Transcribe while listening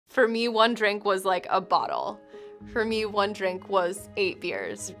For me, one drink was like a bottle. For me, one drink was 8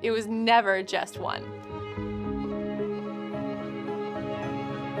 beers. It was never just one.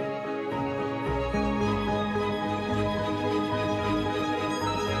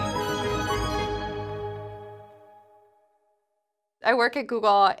 I work at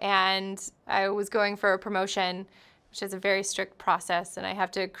Google and I was going for a promotion, which is a very strict process, and I have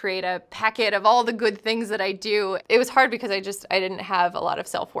to create a packet of all the good things that I do. It was hard because I didn't have a lot of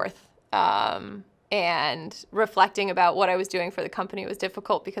self-worth. And reflecting about what I was doing for the company was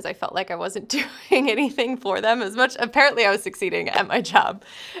difficult because I felt like I wasn't doing anything for them as much. Apparently I was succeeding at my job.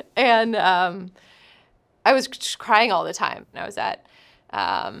 And I was crying all the time. I was at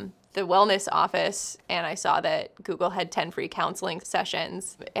the wellness office and I saw that Google had 10 free counseling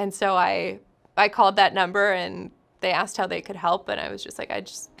sessions. And so I called that number and they asked how they could help, and I was just like, I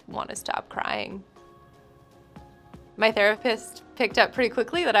just want to stop crying. My therapist picked up pretty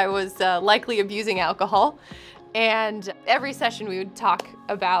quickly that I was likely abusing alcohol, and every session we would talk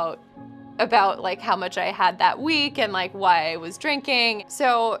about like how much I had that week and like why I was drinking.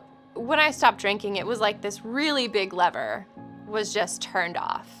 So when I stopped drinking, it was like this really big lever was just turned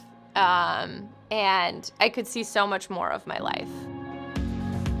off, and I could see so much more of my life.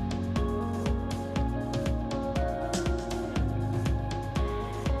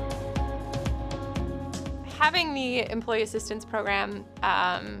 Having the employee assistance program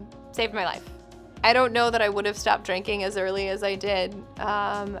saved my life. I don't know that I would have stopped drinking as early as I did.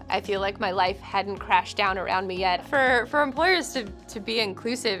 I feel like my life hadn't crashed down around me yet. For employers to be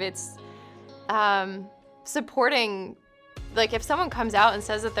inclusive, it's supporting, like if someone comes out and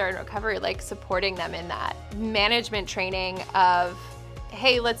says that they're in recovery, like supporting them in that. Management training of,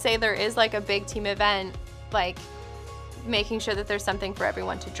 hey, let's say there is like a big team event, like making sure that there's something for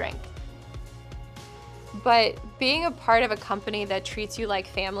everyone to drink. But being a part of a company that treats you like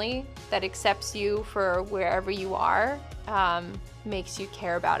family, that accepts you for wherever you are, makes you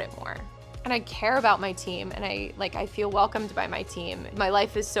care about it more. And I care about my team, and I feel welcomed by my team. My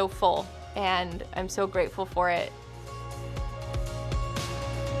life is so full, and I'm so grateful for it.